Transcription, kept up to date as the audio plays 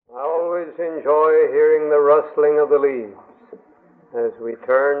rustling of the leaves as we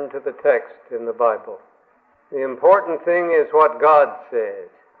turn to the text in the Bible. The important thing is what God says,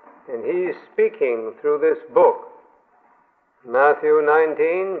 and He's speaking through this book. Matthew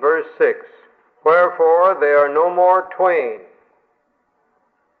 19, verse 6, "Wherefore they are no more twain,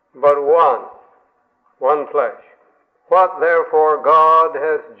 but one flesh. What therefore God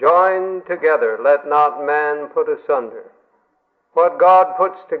hath joined together, let not man put asunder." What God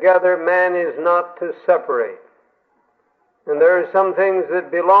puts together, man is not to separate. And there are some things that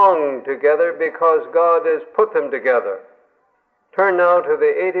belong together because God has put them together. Turn now to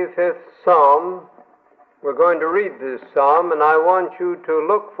the 85th Psalm. We're going to read this psalm, and I want you to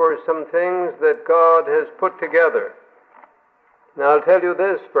look for some things that God has put together. Now I'll tell you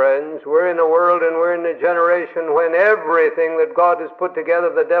this, friends, we're in a world and we're in a generation when everything that God has put together,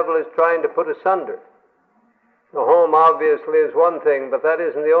 the devil is trying to put asunder. The home obviously is one thing, but that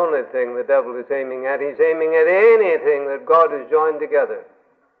isn't the only thing the devil is aiming at. He's aiming at anything that God has joined together.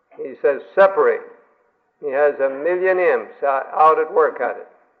 He says, separate. He has a million imps out at work at it,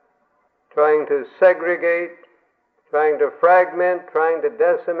 trying to segregate, trying to fragment, trying to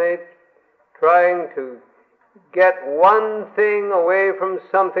decimate, trying to get one thing away from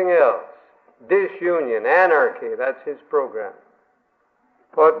something else. Disunion, anarchy, that's his program.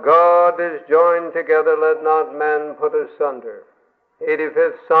 What God has joined together, let not man put asunder.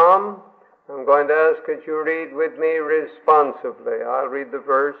 85th Psalm, I'm going to ask that you read with me responsively. I'll read the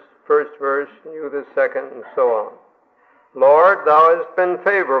first verse, and you the second, and so on. "Lord, thou hast been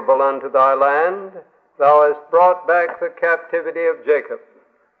favorable unto thy land. Thou hast brought back the captivity of Jacob.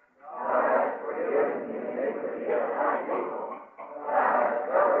 Thou hast forgiven the iniquity of thy people. Thou hast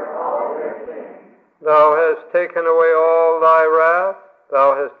covered all their sins. Thou hast taken away all thy wrath.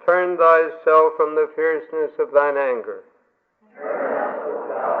 Thou hast turned thyself from the fierceness of thine anger. Turn us, O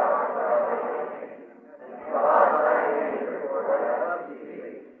God, our and draw thine anger toward us, ye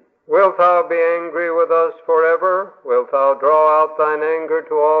please. Wilt thou be angry with us forever? Wilt thou draw out thine anger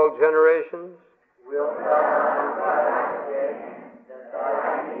to all generations? Wilt thou not cry out again, that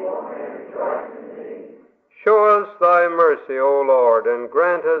thy people may rejoice in thee? Show us thy mercy, O Lord, and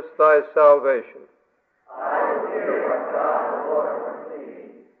grant us thy salvation. I will hear what God the Lord will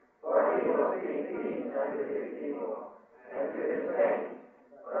see, for he will speak peace unto his people, and to his saints,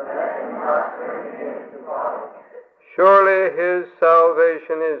 but let him not turn against the Father. Surely his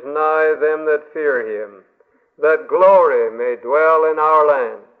salvation is nigh them that fear him, that glory may dwell in our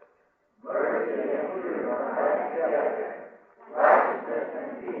land. Mercy and truth are met together, righteousness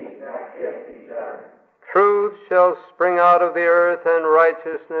and peace that kiss each other. Truth shall spring out of the earth, and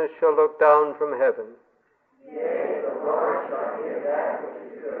righteousness shall look down from heaven. Yea, the Lord shall give that which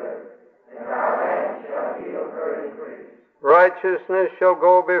is good, and our land shall yield her increase. Righteousness shall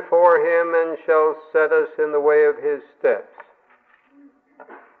go before him, and shall set us in the way of his steps.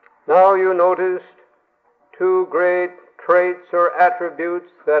 Now you noticed two great traits or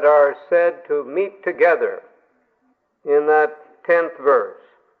attributes that are said to meet together in that 10th verse.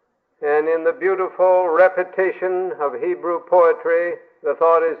 And in the beautiful repetition of Hebrew poetry, the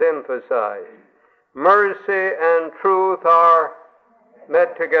thought is emphasized. Mercy and truth are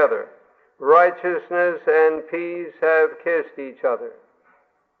met together. Righteousness and peace have kissed each other.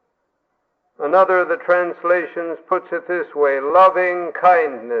 Another of the translations puts it this way: loving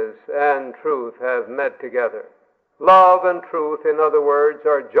kindness and truth have met together. Love and truth, in other words,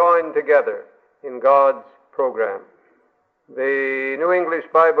 are joined together in God's program. The New English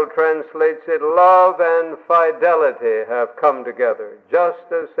Bible translates it, love and fidelity have come together.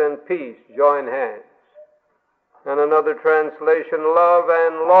 Justice and peace join hands. And another translation, love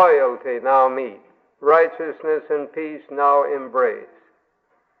and loyalty now meet. Righteousness and peace now embrace.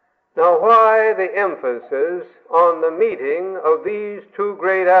 Now why the emphasis on the meeting of these two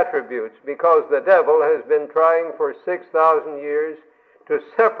great attributes? Because the devil has been trying for 6,000 years to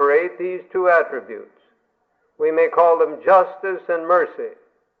separate these two attributes. We may call them justice and mercy.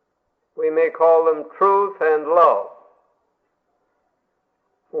 We may call them truth and love.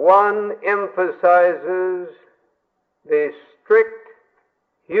 One emphasizes the strict,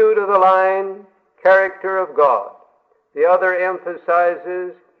 hew-to-the-line character of God. The other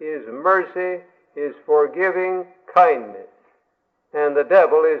emphasizes his mercy, his forgiving kindness. And the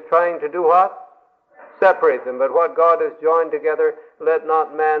devil is trying to do what? Separate them. But what God has joined together, let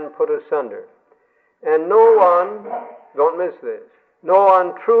not man put asunder. And no one, don't miss this, no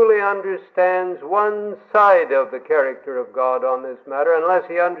one truly understands one side of the character of God on this matter unless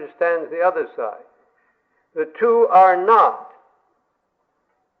he understands the other side. The two are not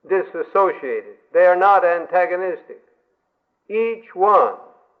disassociated. They are not antagonistic. Each one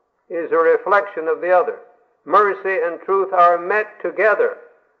is a reflection of the other. Mercy and truth are met together.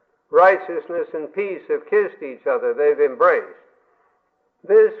 Righteousness and peace have kissed each other. They've embraced.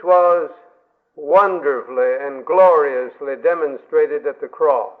 This was wonderfully and gloriously demonstrated at the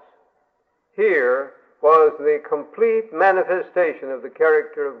cross. Here was the complete manifestation of the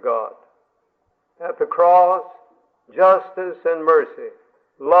character of God. At the cross, justice and mercy,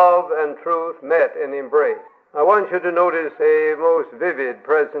 love and truth met and embraced. I want you to notice a most vivid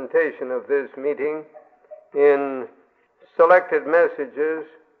presentation of this meeting in Selected Messages,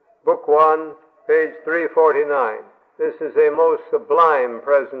 Book 1, page 349. This is a most sublime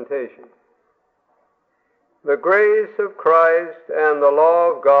presentation. The grace of Christ and the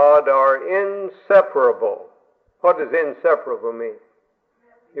law of God are inseparable. What does inseparable mean?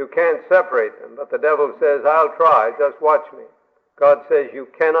 You can't separate them, but the devil says, I'll try, just watch me. God says, you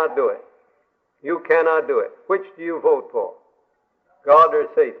cannot do it. You cannot do it. Which do you vote for? God or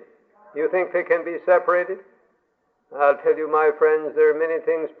Satan? You think they can be separated? I'll tell you, my friends, there are many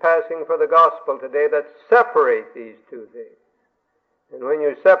things passing for the gospel today that separate these two things. And when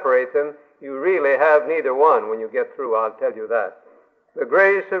you separate them, you really have neither one when you get through, I'll tell you that. The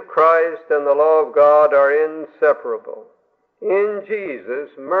grace of Christ and the law of God are inseparable. In Jesus,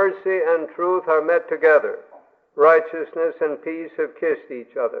 mercy and truth are met together. Righteousness and peace have kissed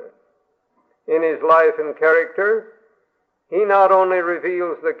each other. In his life and character, he not only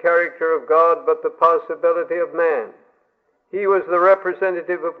reveals the character of God, but the possibility of man. He was the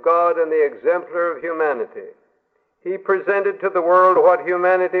representative of God and the exemplar of humanity. He presented to the world what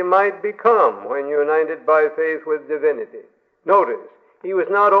humanity might become when united by faith with divinity. Notice, he was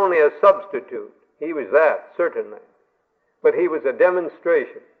not only a substitute, he was that, certainly, but he was a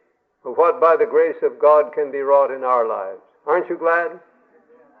demonstration of what by the grace of God can be wrought in our lives. Aren't you glad?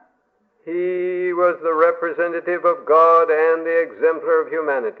 He was the representative of God and the exemplar of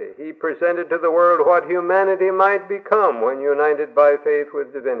humanity. He presented to the world what humanity might become when united by faith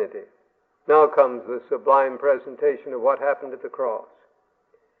with divinity. Now comes the sublime presentation of what happened at the cross.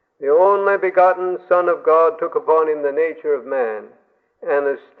 The only begotten Son of God took upon him the nature of man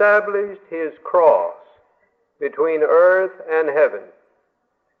and established his cross between earth and heaven.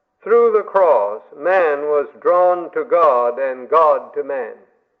 Through the cross, man was drawn to God and God to man.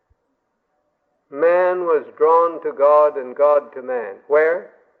 Man was drawn to God and God to man.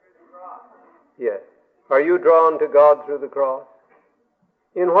 Where? Yes. Are you drawn to God through the cross?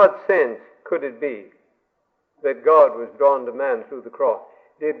 In what sense could it be that God was drawn to man through the cross?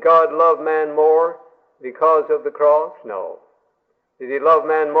 Did God love man more because of the cross? No. Did he love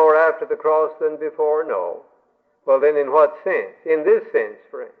man more after the cross than before? No. Well, then in what sense? In this sense,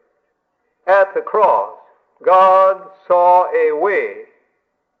 friends. At the cross, God saw a way.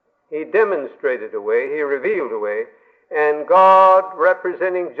 He demonstrated a way. He revealed a way. And God,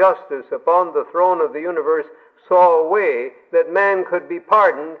 representing justice upon the throne of the universe, saw a way that man could be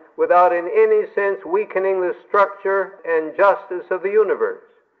pardoned without in any sense weakening the structure and justice of the universe.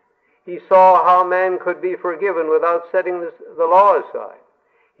 He saw how man could be forgiven without setting the law aside.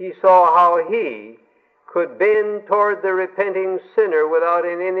 He saw how he could bend toward the repenting sinner without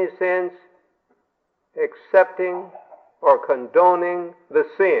in any sense accepting or condoning the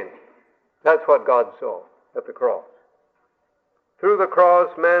sin. That's what God saw at the cross. Through the cross,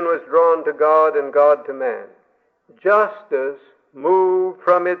 man was drawn to God and God to man. Justice moved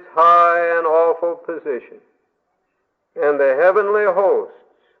from its high and awful position, and the heavenly hosts,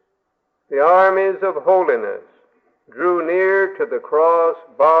 the armies of holiness, drew near to the cross,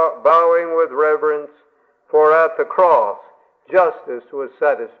 bowing with reverence, for at the cross justice was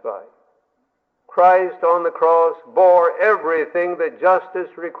satisfied. Christ on the cross bore everything that justice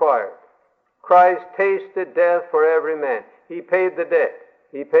required. Christ tasted death for every man. He paid the debt.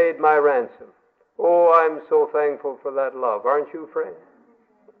 He paid my ransom. Oh, I'm so thankful for that love. Aren't you, friends?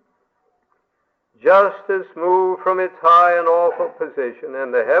 Justice moved from its high and awful position,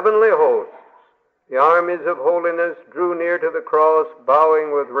 and the heavenly hosts, the armies of holiness, drew near to the cross,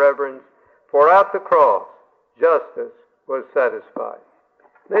 bowing with reverence, for at the cross justice was satisfied.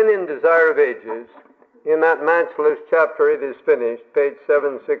 Then in Desire of Ages, in that matchless chapter, It Is Finished, page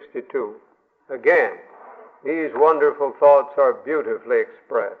 762, again, these wonderful thoughts are beautifully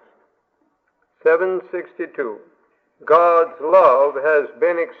expressed. 762. God's love has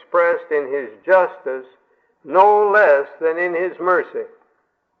been expressed in his justice no less than in his mercy.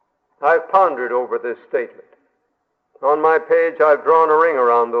 I've pondered over this statement. On my page, I've drawn a ring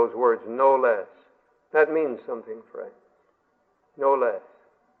around those words, no less. That means something, friends. No less.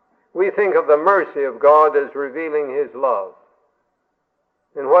 We think of the mercy of God as revealing his love.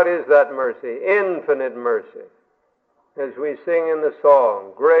 And what is that mercy? Infinite mercy. as we sing in the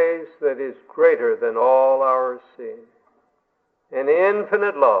song, grace that is greater than all our sin. An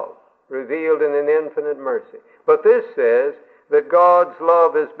infinite love revealed in an infinite mercy. But this says that God's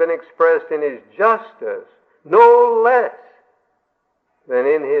love has been expressed in His justice no less than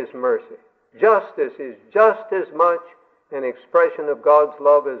in His mercy. Justice is just as much an expression of God's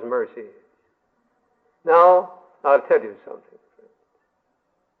love as mercy is. Now, I'll tell you something.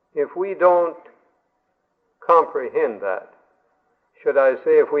 If we don't comprehend that, should I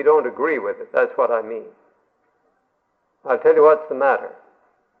say if we don't agree with it, that's what I mean. I'll tell you what's the matter.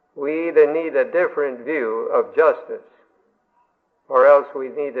 We either need a different view of justice, or else we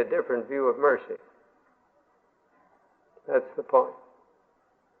need a different view of mercy. That's the point.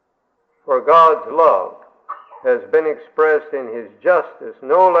 For God's love has been expressed in His justice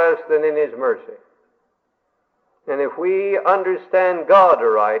no less than in His mercy. And if we understand God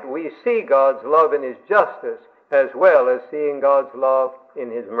aright, we see God's love in His justice as well as seeing God's love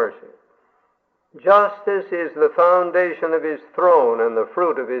in His mercy. Justice is the foundation of His throne and the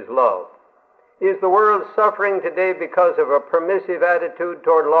fruit of His love. Is the world suffering today because of a permissive attitude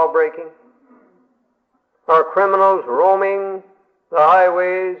toward lawbreaking? Are criminals roaming the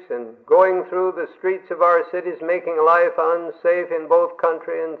highways and going through the streets of our cities, making life unsafe in both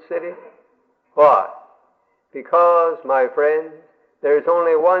country and city? Why? Because, my friends, there's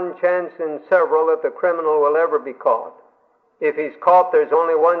only one chance in several that the criminal will ever be caught. If he's caught, there's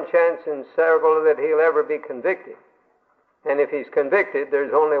only one chance in several that he'll ever be convicted. And if he's convicted,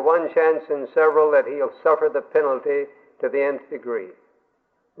 there's only one chance in several that he'll suffer the penalty to the nth degree.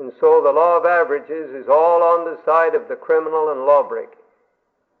 And so the law of averages is all on the side of the criminal and lawbreaking.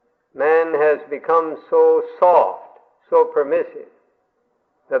 Man has become so soft, so permissive,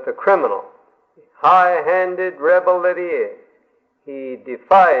 that the criminal, high-handed rebel that he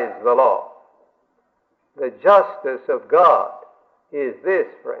defies the law. The justice of God is this,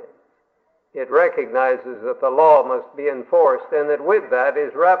 friends. It recognizes that the law must be enforced, and that with that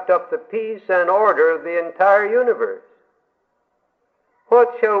is wrapped up the peace and order of the entire universe. What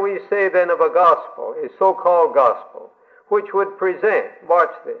shall we say then of a gospel, a so-called gospel, which would present,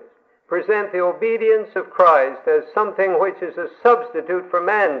 watch this, present the obedience of Christ as something which is a substitute for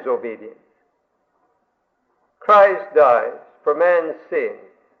man's obedience? Christ dies for man's sin,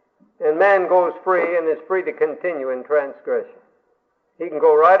 and man goes free and is free to continue in transgression. He can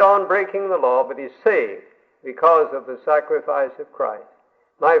go right on breaking the law, but he's saved because of the sacrifice of Christ.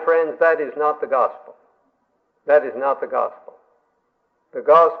 My friends, that is not the gospel. That is not the gospel. The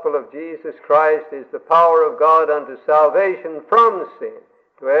gospel of Jesus Christ is the power of God unto salvation from sin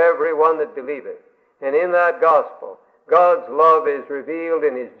to everyone that believeth. And in that gospel, God's love is revealed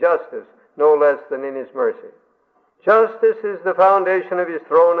in His justice no less than in His mercy. Justice is the foundation of His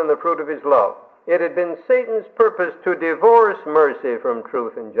throne and the fruit of His love. It had been Satan's purpose to divorce mercy from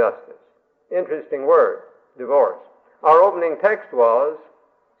truth and justice. Interesting word, divorce. Our opening text was,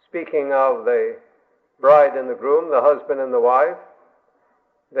 speaking of the bride and the groom, the husband and the wife,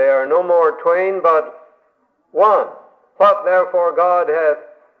 they are no more twain, but one. What therefore God hath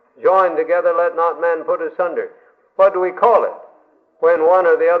joined together, let not man put asunder. What do we call it when one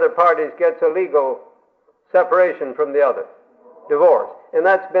or the other parties gets a legal separation from the other? Divorce. And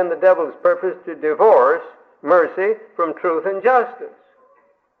that's been the devil's purpose, to divorce mercy from truth and justice.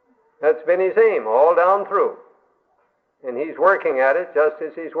 That's been his aim all down through. And he's working at it just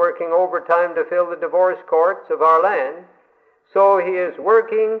as he's working overtime to fill the divorce courts of our land. So he is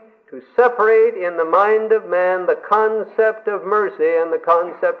working to separate in the mind of man the concept of mercy and the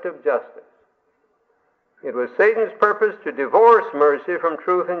concept of justice. It was Satan's purpose to divorce mercy from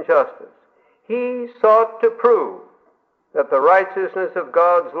truth and justice. He sought to prove that the righteousness of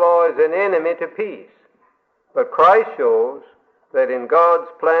God's law is an enemy to peace. But Christ shows that in God's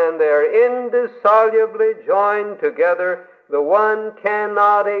plan they are indissolubly joined together. The one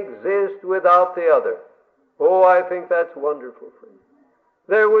cannot exist without the other. Oh, I think that's wonderful, friends.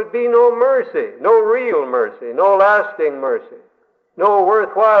 There would be no mercy, no real mercy, no lasting mercy, no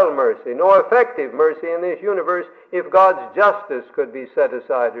worthwhile mercy, no effective mercy in this universe if God's justice could be set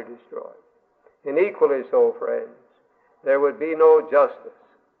aside or destroyed. And equally so, friends, there would be no justice,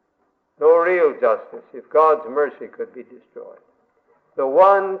 no real justice, if God's mercy could be destroyed. The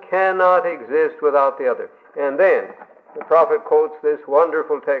one cannot exist without the other. And then the prophet quotes this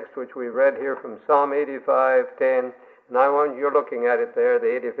wonderful text which we read here from Psalm 85:10, and I want you looking at it there, the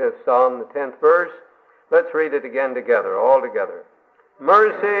 85th Psalm, the 10th verse. Let's read it again together, all together.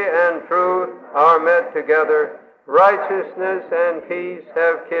 Mercy and truth are met together, righteousness and peace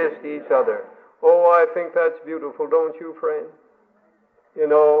have kissed each other. Oh, I think that's beautiful, don't you, friend? You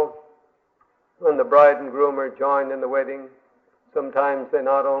know, When the bride and groom are joined in the wedding, sometimes they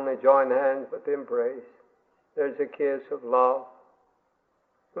not only join hands, but they embrace. There's a kiss of love.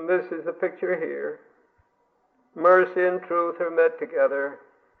 And this is the picture here. Mercy and truth are met together.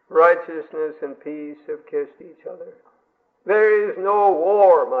 Righteousness and peace have kissed each other. There is no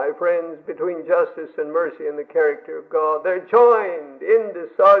war, my friends, between justice and mercy in the character of God. They're joined,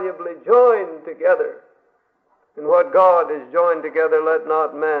 indissolubly joined together. And what God has joined together, let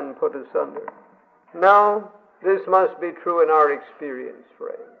not man put asunder. Now, this must be true in our experience,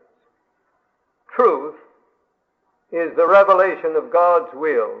 friends. Truth is the revelation of God's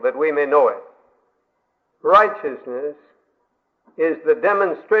will that we may know it. Righteousness is the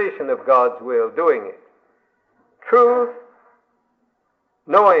demonstration of God's will, doing it. Truth,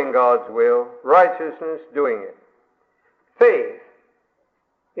 knowing God's will. Righteousness, doing it. Faith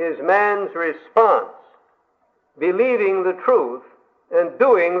is man's response, believing the truth and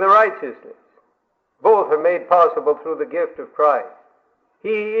doing the righteousness. Both are made possible through the gift of Christ. He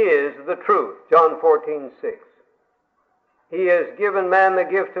is the truth, John 14:6. He has given man the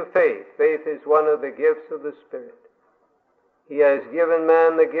gift of faith. Faith is one of the gifts of the Spirit. He has given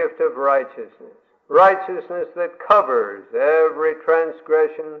man the gift of righteousness. Righteousness that covers every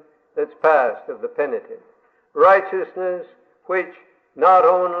transgression that's past of the penitent. Righteousness which not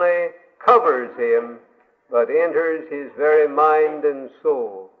only covers him, but enters his very mind and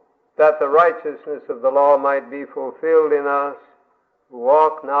soul, that the righteousness of the law might be fulfilled in us, who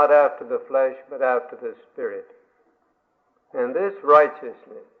walk not after the flesh, but after the Spirit. And this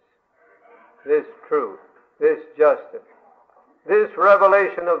righteousness, this truth, this justice, this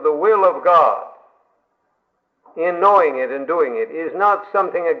revelation of the will of God, in knowing it and doing it, is not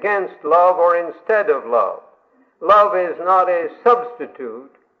something against love or instead of love. Love is not a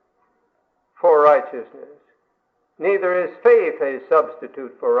substitute for righteousness. Neither is faith a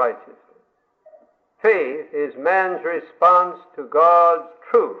substitute for righteousness. Faith is man's response to God's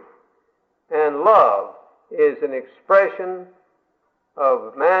truth, and love is an expression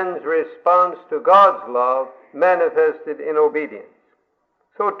of man's response to God's love manifested in obedience.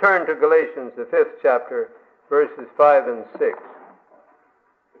 So turn to Galatians, the 5th chapter, verses 5 and 6.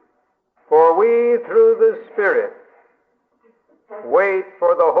 For we, through the Spirit, wait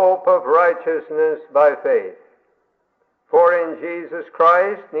for the hope of righteousness by faith. For in Jesus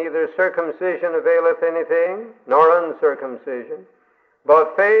Christ neither circumcision availeth anything, nor uncircumcision,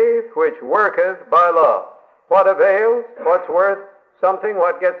 but faith which worketh by love. What avails? What's worth something?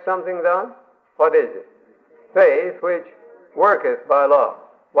 What gets something done? What is it? Faith which worketh by love.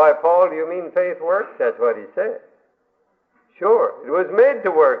 Why, Paul, do you mean faith works? That's what he said. Sure, it was made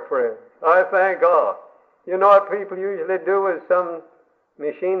to work for him. I thank God. You know what people usually do with some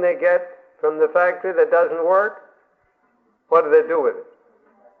machine they get from the factory that doesn't work? What do they do with it?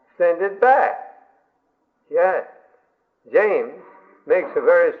 Send it back. Yes. James makes a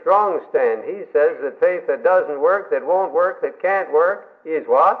very strong stand. He says that faith that doesn't work, that won't work, that can't work, is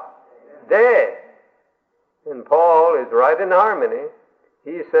what? Dead. And Paul is right in harmony.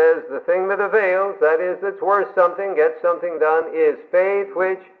 He says the thing that avails, that is, that's worth something, gets something done, is faith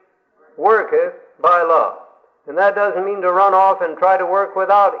which worketh by love. And that doesn't mean to run off and try to work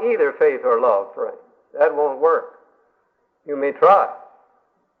without either faith or love, friends. That won't work. You may try.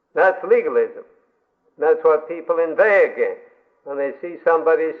 That's legalism. That's what people inveigh against when they see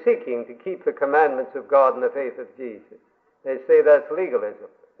somebody seeking to keep the commandments of God and the faith of Jesus. They say that's legalism.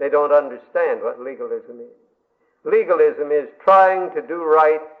 They don't understand what legalism is. Legalism is trying to do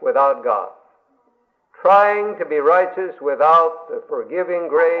right without God. Trying to be righteous without the forgiving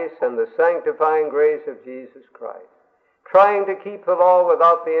grace and the sanctifying grace of Jesus Christ. Trying to keep the law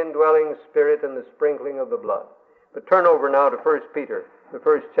without the indwelling Spirit and the sprinkling of the blood. But turn over now to 1 Peter, the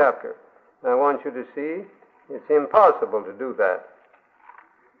 1st chapter. I want you to see it's impossible to do that.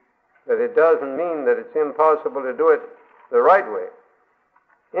 But it doesn't mean that it's impossible to do it the right way.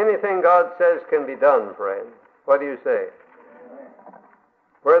 Anything God says can be done, friend. What do you say?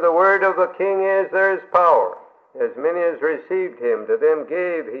 Where the word of the King is, there is power. As many as received him, to them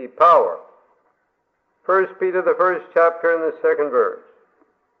gave he power. 1 Peter, the 1st chapter and the 2nd verse.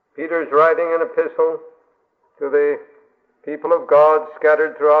 Peter's writing an epistle to the people of God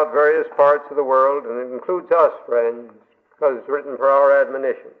scattered throughout various parts of the world, and it includes us, friends, because it's written for our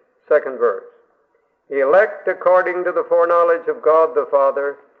admonition. 2nd verse. Elect according to the foreknowledge of God the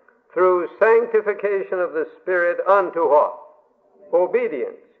Father, through sanctification of the Spirit unto what?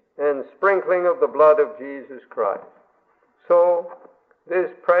 Obedience and sprinkling of the blood of Jesus Christ. So, this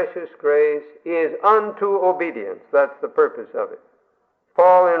precious grace is unto obedience. That's the purpose of it.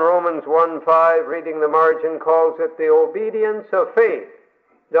 Paul in Romans 1:5, reading the margin, calls it the obedience of faith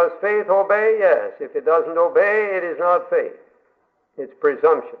Does faith obey? Yes. If it doesn't obey, it is not faith. It's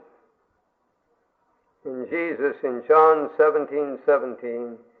presumption. And Jesus in John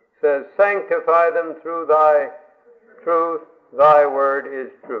 17:17 says, sanctify them through thy truth. Thy word is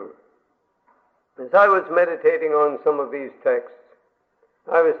truth. As I was meditating on some of these texts,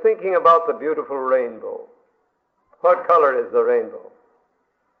 I was thinking about the beautiful rainbow. What color is the rainbow?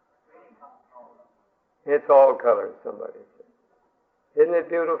 It's all colors, somebody said. Isn't it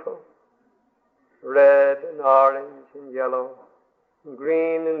beautiful? Red and orange and yellow, and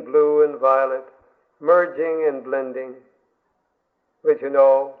green and blue and violet, merging and blending. But you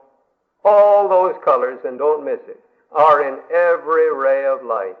know, all those colors, and don't miss it, are in every ray of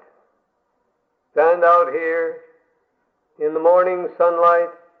light. Stand out here in the morning sunlight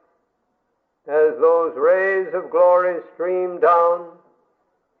as those rays of glory stream down,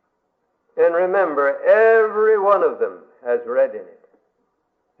 and remember, every one of them has red in it.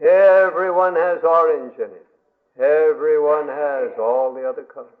 Every one has orange in it. Every one has all the other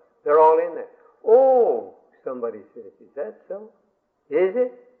colors. They're all in there. Oh, somebody says, is that so? Is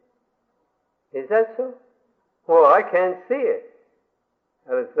it? Is that so? Well, I can't see it.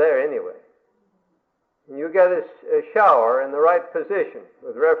 But it's there anyway. And you get a shower in the right position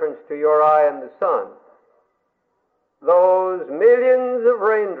with reference to your eye and the sun. Those millions of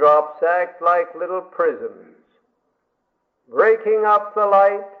raindrops act like little prisms, breaking up the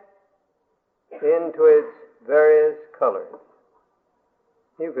light into its various colors.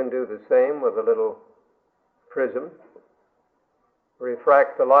 You can do the same with a little prism.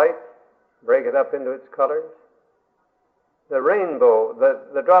 Refract the light, break it up into its colors. The rainbow,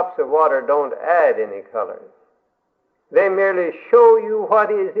 the drops of water don't add any colors. They merely show you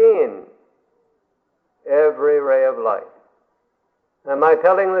what is in every ray of light. Am I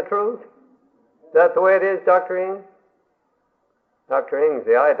telling the truth? Is that the way it is, Dr. Ing? Dr. Ing's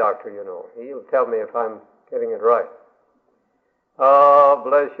the eye doctor, you know. He'll tell me if I'm getting it right. Oh,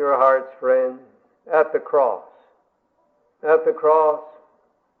 bless your hearts, friends. At the cross,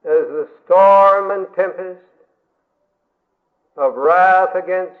 as the storm and tempest of wrath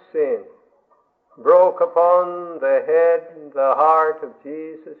against sin broke upon the head and the heart of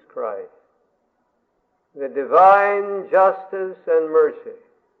Jesus Christ, the divine justice and mercy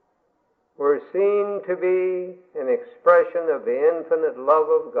were seen to be an expression of the infinite love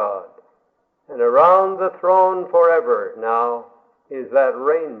of God. And around the throne forever now is that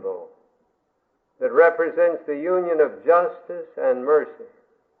rainbow that represents the union of justice and mercy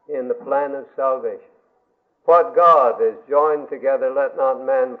in the plan of salvation. What God has joined together, let not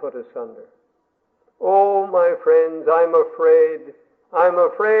man put asunder. Oh, my friends, I'm afraid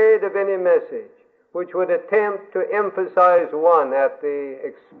of any message which would attempt to emphasize one at the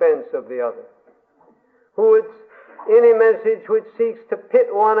expense of the other. Any message which seeks to pit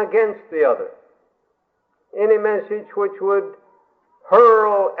one against the other. Any message which would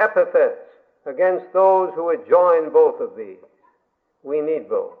hurl epithets against those who would join both of these. We need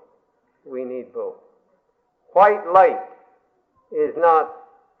both. We need both. White light is not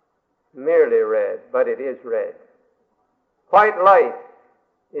merely red, but it is red. White light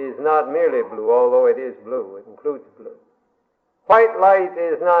is not merely blue, although it is blue. It includes blue. White light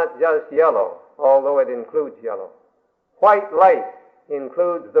is not just yellow, although it includes yellow. White light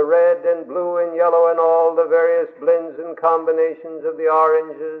includes the red and blue and yellow and all the various blends and combinations of the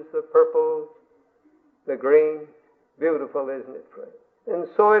oranges, the purples, the green. Beautiful, isn't it, friend? And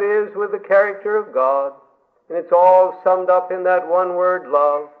so it is with the character of God. And it's all summed up in that one word,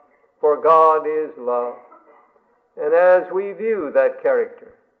 love. For God is love. And as we view that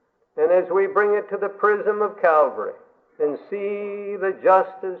character, and as we bring it to the prism of Calvary, and see the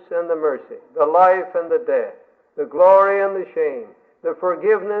justice and the mercy, the life and the death, the glory and the shame, the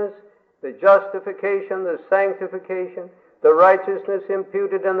forgiveness, the justification, the sanctification, the righteousness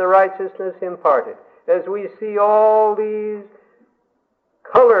imputed and the righteousness imparted, as we see all these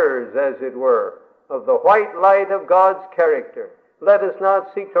colors, as it were, of the white light of God's character, let us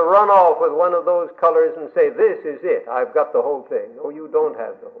not seek to run off with one of those colors and say, this is it, I've got the whole thing. No, you don't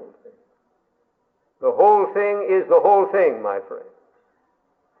have the whole thing. The whole thing is the whole thing, my friend.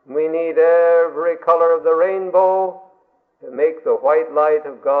 We need every color of the rainbow to make the white light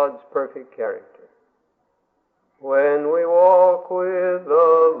of God's perfect character. When we walk with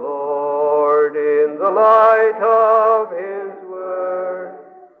the Lord in the light of His Word,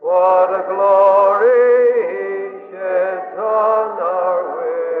 what a glory He sheds on our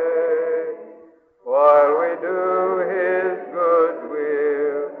way. While we do His good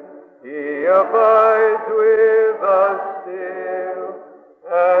will, He abides with us still,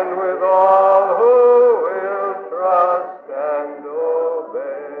 and with all who will trust and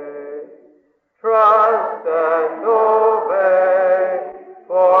obey.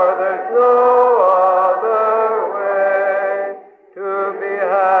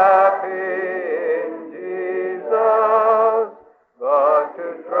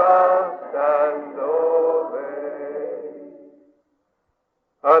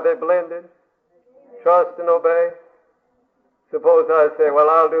 Are they blended? Trust and obey? Suppose I say, well,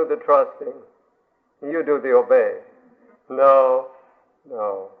 I'll do the trusting, and you do the obey. No.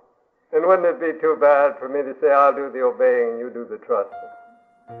 And wouldn't it be too bad for me to say, I'll do the obeying and you do the trusting?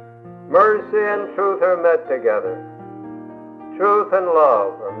 Mercy and truth are met together. Truth and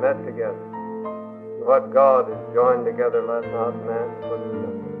love are met together. What God has joined together, let not man put asunder.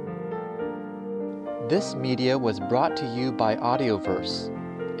 This media was brought to you by Audioverse,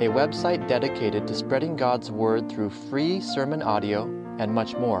 a website dedicated to spreading God's Word through free sermon audio and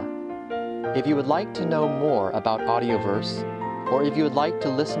much more. If you would like to know more about Audioverse, or if you would like to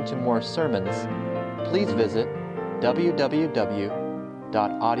listen to more sermons, please visit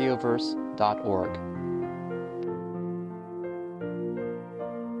www.audioverse.org.